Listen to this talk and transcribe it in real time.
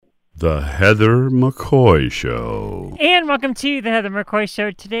The Heather McCoy Show. And welcome to the Heather McCoy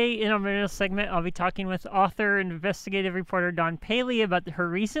Show. Today, in our middle segment, I'll be talking with author and investigative reporter Dawn Paley about her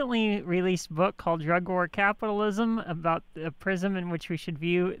recently released book called Drug War Capitalism, about the prism in which we should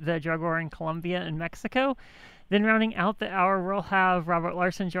view the drug war in Colombia and Mexico. Then rounding out the hour, we'll have Robert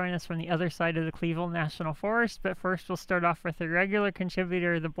Larson join us from the other side of the Cleveland National Forest. But first, we'll start off with a regular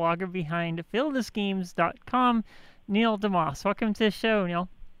contributor, the blogger behind FillTheSchemes.com, Neil deMause. Welcome to the show, Neil.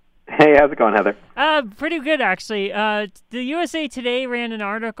 Hey, how's it going, Heather? Pretty good, actually. The USA Today ran an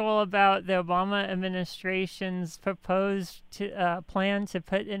article about the Obama administration's proposed plan to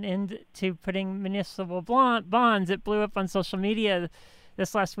put an end to putting municipal bonds. It blew up on social media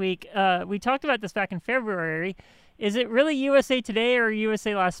this last week. We talked about this back in February. Is it really USA Today or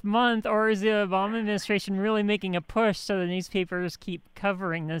USA Last Month, or is the Obama administration really making a push so the newspapers keep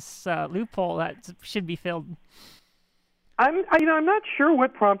covering this loophole that should be filled? I'm not sure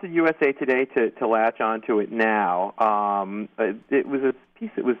what prompted USA Today to latch onto it now. It was a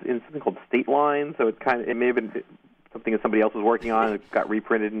piece that was in something called State Line, so it may have been something that somebody else was working on. It got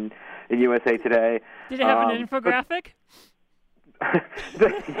reprinted in USA Today. Did it have an infographic?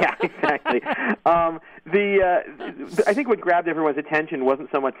 Yeah, exactly. I think what grabbed everyone's attention wasn't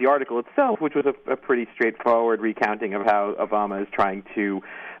so much the article itself, which was a pretty straightforward recounting of how Obama is trying to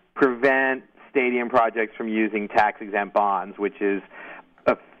prevent stadium projects from using tax-exempt bonds, which is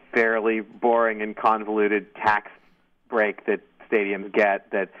a fairly boring and convoluted tax break that stadiums get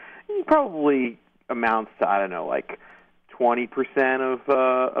that probably amounts to, 20% of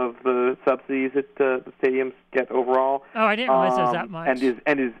the subsidies that the stadiums get overall. Oh, I didn't realize it was that much.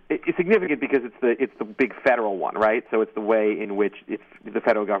 And is significant because it's the big federal one, right? So it's the way in which the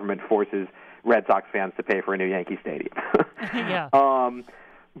federal government forces Red Sox fans to pay for a new Yankee Stadium. Yeah.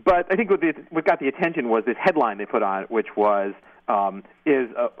 But I think what got the attention was this headline they put on it, which was, is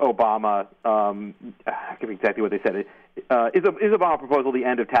Obama, I forget exactly what they said, is Obama proposal the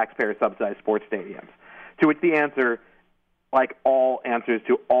end of taxpayer-subsidized sports stadiums? To which the answer, like all answers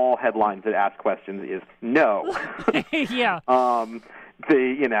to all headlines that ask questions, is no. Yeah.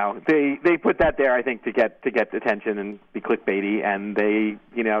 They put that there, I think, to get attention and be clickbaity, and they,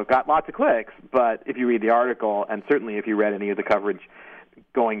 got lots of clicks. But if you read the article, and certainly if you read any of the coverage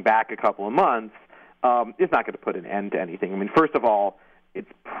going back a couple of months, it's not going to put an end to anything. I mean, first of all, it's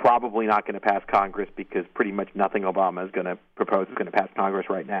probably not going to pass Congress because pretty much nothing Obama is going to propose is going to pass Congress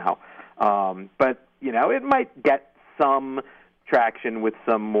right now. But, it might get some traction with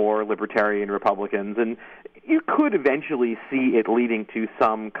some more libertarian Republicans, and you could eventually see it leading to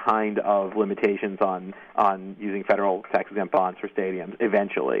some kind of limitations on using federal tax-exempt bonds for stadiums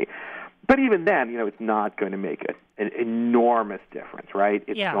eventually. But even then, it's not going to make an enormous difference, right?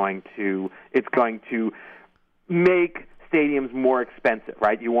 It's going to make stadiums more expensive,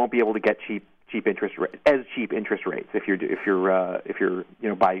 right? You won't be able to get cheap interest rates if you're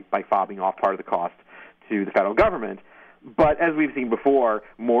by fobbing off part of the cost to the federal government. But as we've seen before,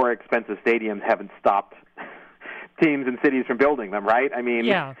 more expensive stadiums haven't stopped teams and cities from building them, right? I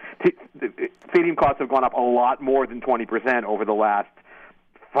mean, stadium costs have gone up a lot more than 20% over the last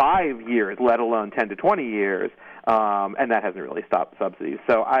 5 years, let alone 10 to 20 years, and that hasn't really stopped subsidies.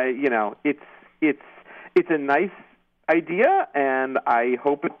 So it's a nice idea, and I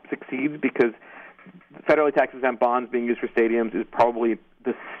hope it succeeds because federally tax-exempt bonds being used for stadiums is probably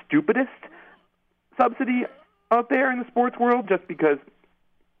the stupidest subsidy out there in the sports world, just because,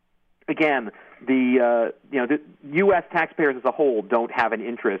 again, the U.S. taxpayers as a whole don't have an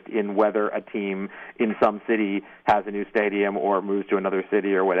interest in whether a team in some city has a new stadium or moves to another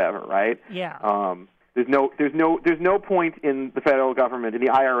city or whatever, right? Yeah. There's no point in the federal government, in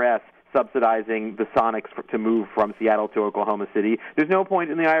the IRS, subsidizing the Sonics to move from Seattle to Oklahoma City. There's no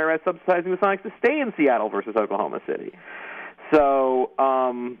point in the IRS subsidizing the Sonics to stay in Seattle versus Oklahoma City. So,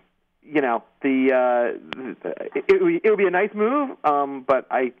 it would be a nice move, but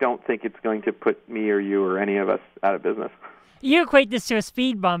I don't think it's going to put me or you or any of us out of business. You equate this to a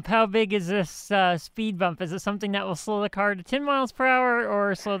speed bump. How big is this speed bump? Is it something that will slow the car to 10 miles per hour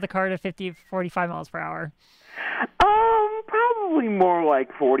or slow the car to 45 miles per hour? Probably more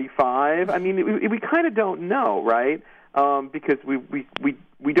like 45. I mean, we kind of don't know, right? Because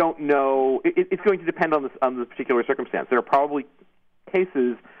we don't know. It's going to depend on the particular circumstance. There are probably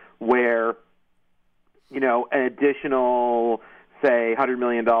cases where, an additional, say, $100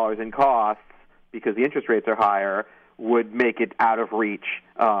 million in costs because the interest rates are higher would make it out of reach,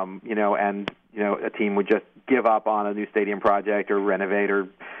 and a team would just give up on a new stadium project or renovate or,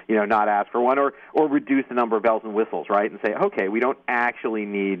 not ask for one or reduce the number of bells and whistles, right, and say, okay, we don't actually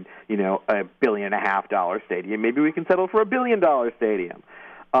need, $1.5 billion stadium. Maybe we can settle for $1 billion stadium.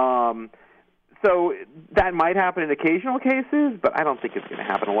 So that might happen in occasional cases, but I don't think it's going to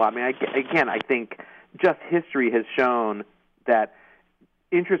happen a lot. I mean, I think just history has shown that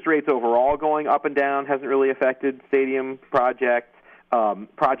interest rates overall going up and down hasn't really affected stadium projects.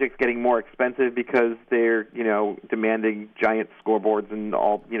 Projects getting more expensive because they're, demanding giant scoreboards and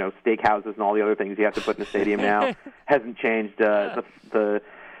all, steakhouses and all the other things you have to put in a stadium now hasn't changed the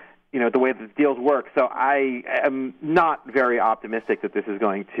way that the deals work. So I am not very optimistic that this is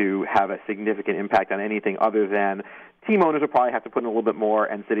going to have a significant impact on anything other than team owners will probably have to put in a little bit more,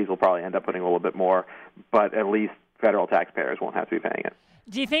 and cities will probably end up putting a little bit more, but at least federal taxpayers won't have to be paying it.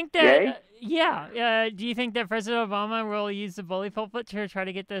 Do you think that? Do you think that President Obama will use the bully pulpit to try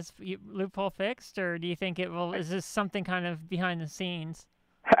to get this loophole fixed, or do you think it will? Is this something kind of behind the scenes?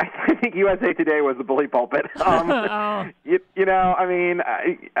 I think USA Today was the bully pulpit. He's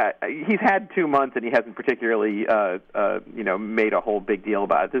had 2 months and he hasn't particularly, made a whole big deal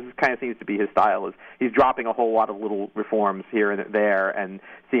about it. This kind of seems to be his style. Is he's dropping a whole lot of little reforms here and there and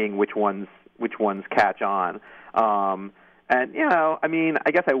seeing which ones catch on.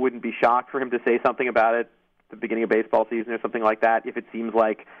 I guess I wouldn't be shocked for him to say something about it at the beginning of baseball season or something like that if it seems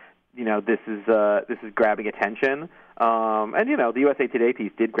like, this is grabbing attention. The USA Today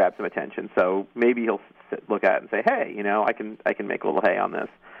piece did grab some attention, so maybe he'll look at it and say, "Hey, I can make a little hay on this."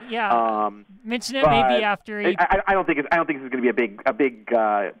 Yeah. Mention it maybe after he. I don't think this is going to be a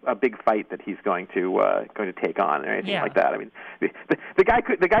big fight that he's going to take on or anything like that. I mean, the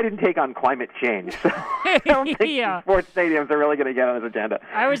guy didn't take on climate change, so I don't think sports stadiums are really going to get on his agenda.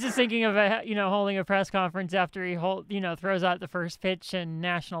 I was just thinking of holding a press conference after he throws out the first pitch in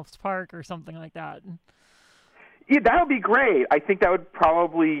National Park or something like that. Yeah, that would be great. I think that would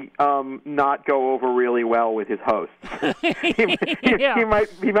probably not go over really well with his hosts. he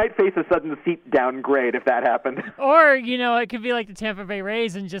might face a sudden seat downgrade if that happened. Or, it could be like the Tampa Bay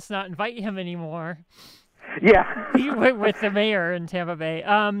Rays and just not invite him anymore. Yeah. With the mayor in Tampa Bay.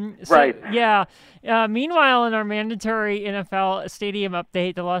 Right. Yeah. Meanwhile, in our mandatory NFL stadium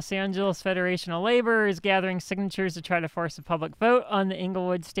update, the Los Angeles Federation of Labor is gathering signatures to try to force a public vote on the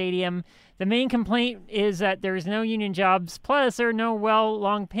Inglewood Stadium. The main complaint is that there is no union jobs, plus there are no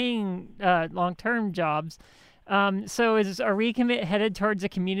long-paying, long-term jobs. So is a recommit headed towards a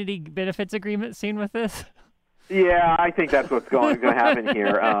community benefits agreement soon with this? Yeah, I think that's what's going to happen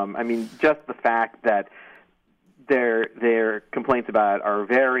here. Just the fact that their complaints about it are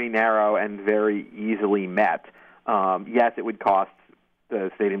very narrow and very easily met. Yes, it would cost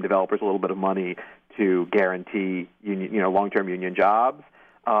the stadium developers a little bit of money to guarantee long-term union jobs,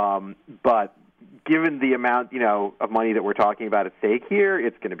 but given the amount of money that we're talking about at stake here,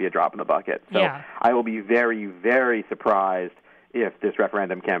 it's going to be a drop in the bucket. So I will be very, very surprised if this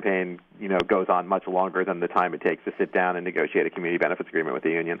referendum campaign, goes on much longer than the time it takes to sit down and negotiate a community benefits agreement with the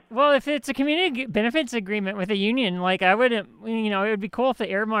union. Well, if it's a community benefits agreement with a union, I wouldn't, it would be cool if the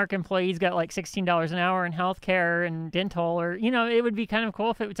Airmark employees got $16 an hour in health care and dental, or, it would be kind of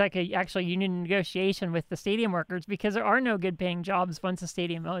cool if it was like a actual union negotiation with the stadium workers, because there are no good paying jobs once the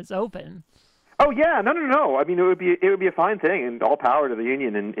stadium is open. Oh yeah, no. I mean, it would be a fine thing, and all power to the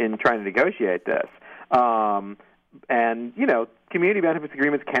union in trying to negotiate this. And, community benefits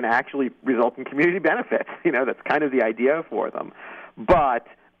agreements can actually result in community benefits. That's kind of the idea for them. But,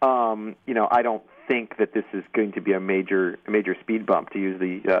 I don't think that this is going to be a major speed bump, to use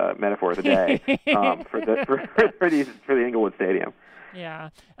the metaphor of the day, for the Inglewood Stadium. Yeah.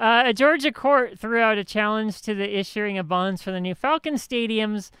 A Georgia court threw out a challenge to the issuing of bonds for the new Falcons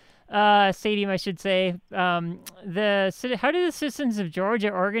stadium, I should say. How do the citizens of Georgia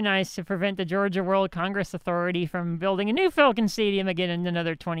organize to prevent the Georgia World Congress Authority from building a new Falcon Stadium again in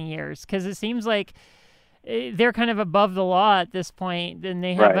another 20 years? Because it seems like they're kind of above the law at this point, and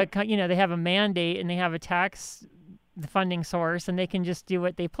they have they have a mandate and they have a tax funding source, and they can just do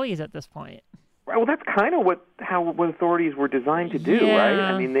what they please at this point. Right. Well, that's kind of what authorities were designed to do, right?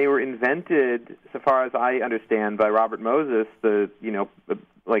 I mean, they were invented, so far as I understand, by Robert Moses, the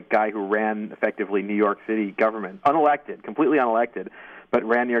guy who ran effectively New York City government, completely unelected, but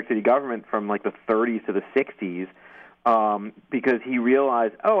ran New York City government from the 30s to the 60s, because he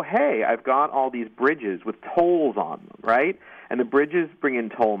realized, oh, hey, I've got all these bridges with tolls on them, right? And the bridges bring in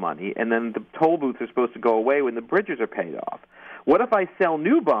toll money, and then the toll booths are supposed to go away when the bridges are paid off. What if I sell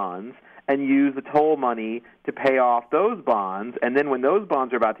new bonds and use the toll money to pay off those bonds, and then when those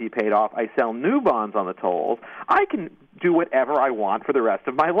bonds are about to be paid off, I sell new bonds on the tolls? I can do whatever I want for the rest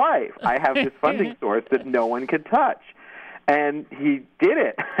of my life. I have this funding source that no one could touch. And he did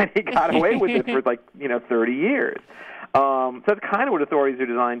it, and he got away with it for 30 years. So that's kind of what authorities are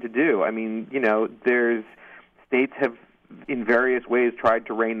designed to do. I mean, states have in various ways tried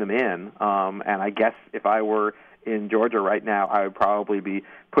to rein them in. And I guess if I were in Georgia right now, I would probably be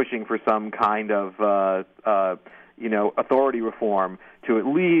pushing for some kind of authority reform to at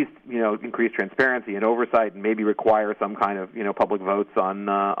least increase transparency and oversight, and maybe require some kind of public votes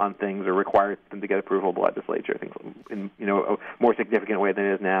on things, or require them to get approval of the legislature. I think in a more significant way than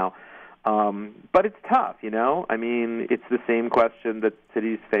it is now. But it's tough, I mean, it's the same question that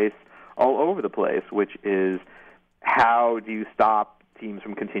cities face all over the place, which is, how do you stop teams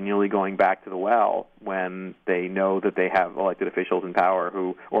from continually going back to the well when they know that they have elected officials in power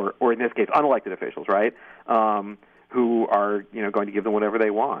or in this case, unelected officials, right? Who are, going to give them whatever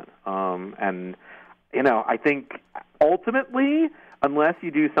they want. And I think ultimately, unless you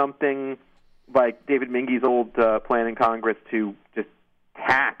do something like David Mingy's old plan in Congress to just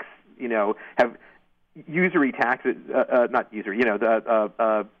tax, have usury taxes, not usury,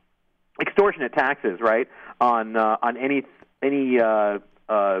 extortionate taxes, right, on any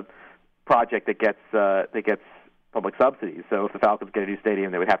project that gets public subsidies. So if the Falcons get a new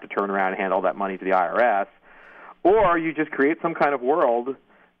stadium, they would have to turn around and hand all that money to the IRS. Or you just create some kind of world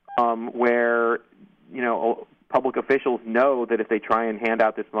where public officials know that if they try and hand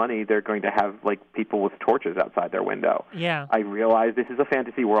out this money, they're going to have people with torches outside their window. Yeah. I realize this is a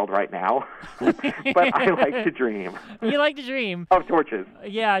fantasy world right now, but I like to dream. You like to dream. Of torches.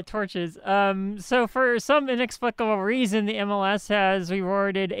 Yeah, torches. So for some inexplicable reason, the MLS has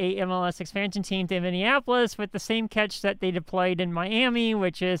rewarded a MLS expansion team to Minneapolis with the same catch that they deployed in Miami,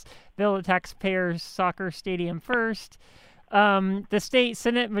 which is build a taxpayers soccer stadium first. The state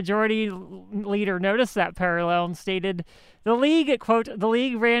Senate Majority Leader noticed that parallel and stated, the league, quote, the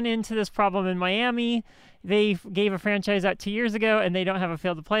league ran into this problem in Miami. They gave a franchise out 2 years ago, and they don't have a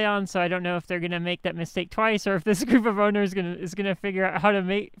field to play on, so I don't know if they're going to make that mistake twice, or if this group of owners is going to figure out how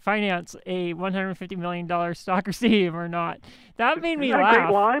to finance a $150 million soccer stadium or not. That made me laugh.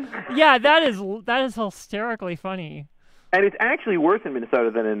 Great line? Yeah, that is hysterically funny. And it's actually worse in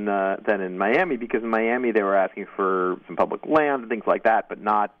Minnesota than in Miami, because in Miami they were asking for some public land and things like that, but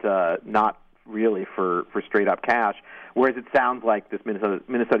not really for straight up cash. Whereas it sounds like this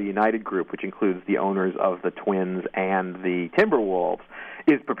Minnesota United group, which includes the owners of the Twins and the Timberwolves,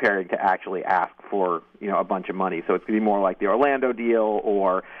 is preparing to actually ask for a bunch of money. So it's going to be more like the Orlando deal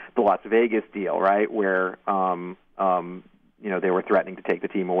or the Las Vegas deal, right? Where they were threatening to take the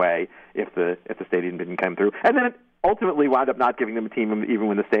team away if the stadium didn't come through, and then it ultimately wound up not giving them a team even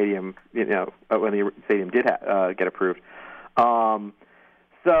when the stadium, when the stadium did get approved. So,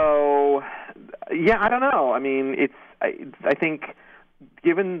 yeah, I don't know. I mean, I think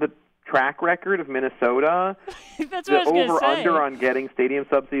given the track record of Minnesota, That's the what I was over-under on getting stadium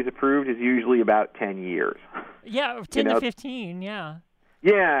subsidies approved is usually about 10 years. Yeah, 10 to 15, yeah.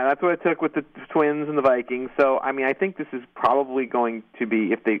 Yeah, that's what it took with the Twins and the Vikings. So, I mean, I think this is probably going to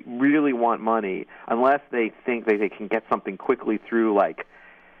be, if they really want money, unless they think they can get something quickly through, it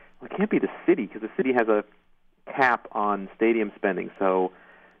can't be the city, because the city has a cap on stadium spending, so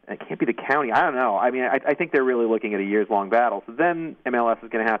it can't be the county. I don't know. I mean, I think they're really looking at a years-long battle. So then MLS is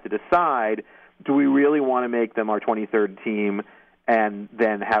going to have to decide, do we really want to make them our 23rd team and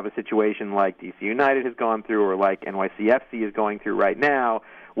then have a situation like DC United has gone through, or like NYCFC is going through right now,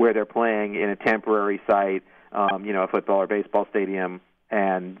 where they're playing in a temporary site, a football or baseball stadium,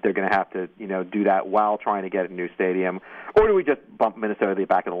 and they're going to have to, do that while trying to get a new stadium? Or do we just bump Minnesota to the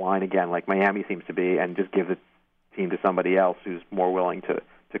back of the line again, like Miami seems to be, and just give the team to somebody else who's more willing to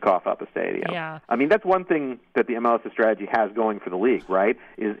cough up a stadium? Yeah. I mean, that's one thing that the MLS strategy has going for the league, right,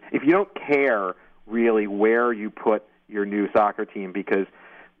 is if you don't care really where you put your new soccer team, because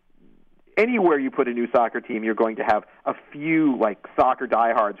anywhere you put a new soccer team, you're going to have a few soccer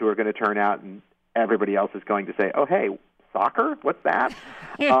diehards who are going to turn out, and everybody else is going to say, "Oh, hey, soccer? What's that?"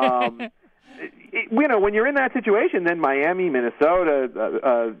 When you're in that situation, then Miami,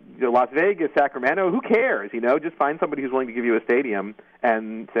 Minnesota, Las Vegas, Sacramento, who cares? Just find somebody who's willing to give you a stadium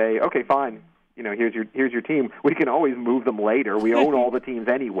and say, "Okay, fine. Here's your team. We can always move them later. We own all the teams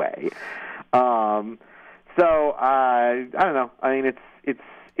anyway." So I don't know. I mean, it's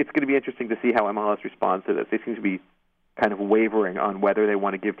going to be interesting to see how MLS responds to this. They seem to be kind of wavering on whether they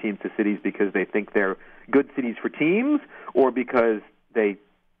want to give teams to cities because they think they're good cities for teams, or because they,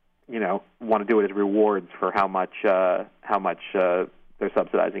 want to do it as rewards for how much they're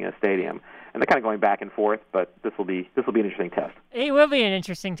subsidizing a stadium. And they're kind of going back and forth, but this will be an interesting test. It will be an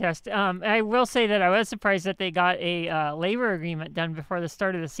interesting test. I will say that I was surprised that they got a labor agreement done before the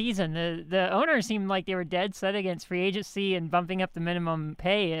start of the season. The owners seemed like they were dead set against free agency and bumping up the minimum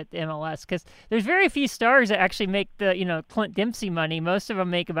pay at the MLS, because there's very few stars that actually make the Clint Dempsey money. Most of them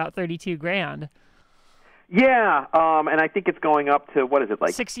make about $32,000. Yeah, and I think it's going up to, what is it,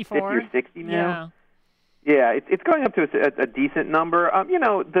 like 64? 50 or 60 now? Yeah. Yeah, it's going up to a decent number.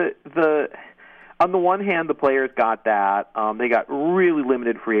 The on the one hand, the players got that. They got really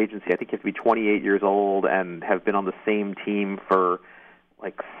limited free agency. I think you have to be 28 years old and have been on the same team for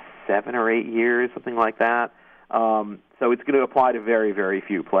like 7 or 8 years, something like that. So it's going to apply to very, very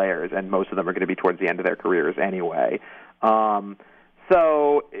few players, and most of them are going to be towards the end of their careers anyway.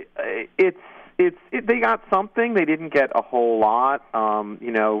 So they got something. They didn't get a whole lot.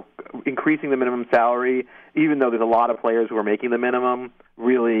 Increasing the minimum salary, even though there's a lot of players who are making the minimum,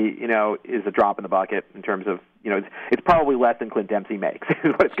 really, is a drop in the bucket in terms of, it's probably less than Clint Dempsey makes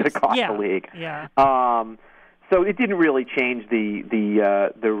is what it's going to cost the league. Yeah. So it didn't really change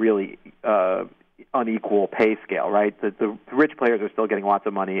the really unequal pay scale, right? The rich players are still getting lots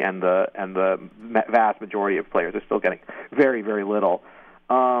of money, and the vast majority of players are still getting very, very little.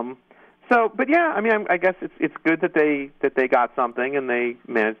 But yeah, I mean, I guess it's good that they got something, and they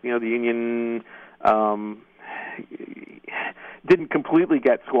managed. The union didn't completely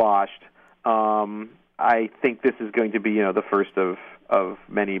get squashed. I think this is going to be the first of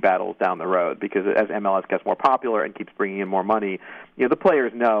many battles down the road, because as MLS gets more popular and keeps bringing in more money, the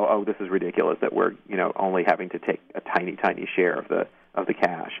players know, oh, this is ridiculous that we're only having to take a tiny share of the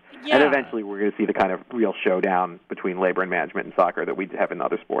cash. Yeah. And eventually we're going to see the kind of real showdown between labor and management in soccer that we have in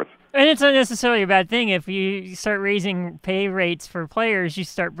other sports. And it's not necessarily a bad thing. If you start raising pay rates for players, you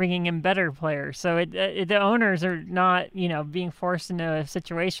start bringing in better players. So the owners are not, being forced into a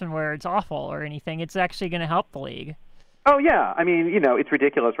situation where it's awful or anything. It's actually going to help the league. Oh, yeah. I mean, it's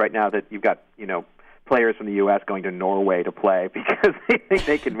ridiculous right now that you've got, players from the U.S. going to Norway to play because they think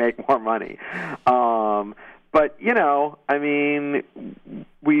they can make more money. But, I mean,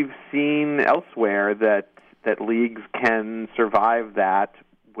 we've seen elsewhere that leagues can survive that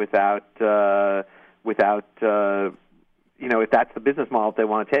without if that's the business model they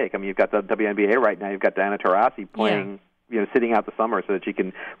want to take. I mean, you've got the WNBA right now. You've got Diana Taurasi playing, sitting out the summer so that she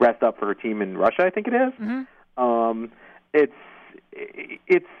can rest up for her team in Russia, I think it is. Mm-hmm.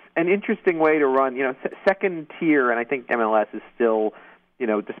 It's an interesting way to run, second tier, and I think MLS is still,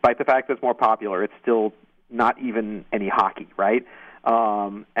 despite the fact that it's more popular, it's still not even any hockey, right?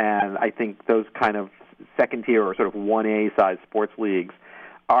 And I think those kind of second tier or sort of 1A size sports leagues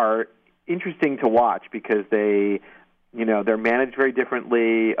are interesting to watch because they're managed very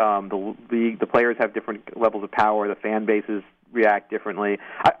differently. The players have different levels of power. The fan bases react differently.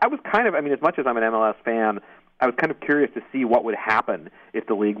 I was kind of, as much as I'm an MLS fan, I was kind of curious to see what would happen if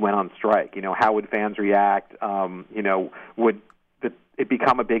the league went on strike. How would fans react? Would it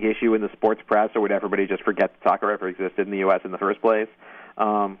become a big issue in the sports press, or would everybody just forget that soccer ever existed in the U.S. in the first place? But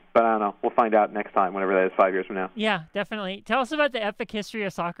I don't know. We'll find out next time, whenever that is, 5 years from now. Yeah, definitely. Tell us about the epic history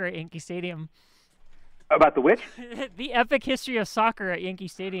of soccer at Yankee Stadium. About the which? The epic history of soccer at Yankee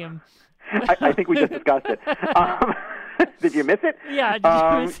Stadium. I think we just discussed it. Did you miss it? Yeah.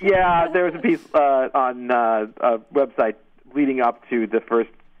 Yeah, there was a piece on a website leading up to the first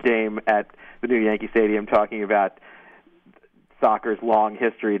game at the new Yankee Stadium talking about soccer's long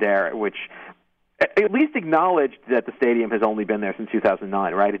history there, which at least acknowledged that the stadium has only been there since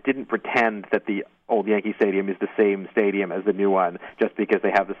 2009, right? It didn't pretend that the old Yankee Stadium is the same stadium as the new one just because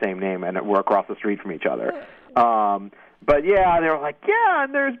they have the same name and we're across the street from each other. But yeah, they were like, yeah,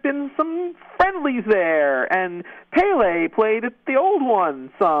 and there's been some friendlies there, and Pele played at the old one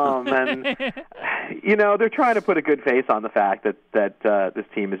some, and they're trying to put a good face on the fact that this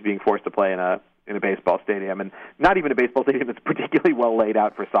team is being forced to play in a baseball stadium, and not even a baseball stadium that's particularly well laid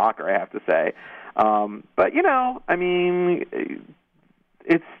out for soccer, I have to say. But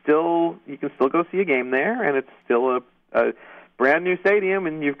it's still, you can still go see a game there, and it's still a brand new stadium,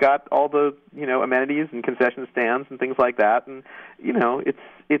 and you've got all the amenities and concession stands and things like that, and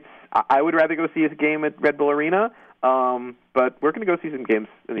it's I would rather go see a game at Red Bull Arena, but we're going to go see some games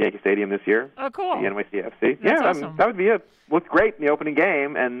in the Yankee Stadium this year. Oh, cool! The NYCFC. That's awesome. That would be it. Looked great in the opening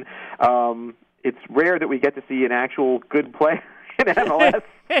game, and it's rare that we get to see an actual good player in MLS.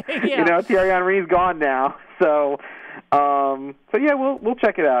 Yeah. Thierry Henry's gone now, so yeah, we'll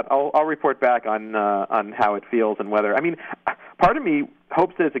check it out. I'll report back on how it feels and whether. Part of me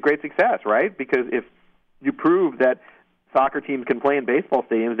hopes that it's a great success, right? Because if you prove that soccer teams can play in baseball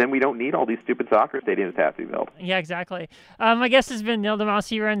stadiums, then we don't need all these stupid soccer stadiums to have to be built. Yeah, exactly. My guest has been Neil deMause.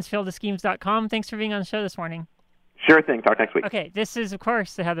 He runs fieldofschemes.com. Thanks for being on the show this morning. Sure thing. Talk next week. Okay, this is, of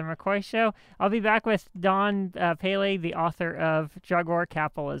course, the Heather McCoy Show. I'll be back with Don Pele, the author of Drug War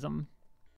Capitalism.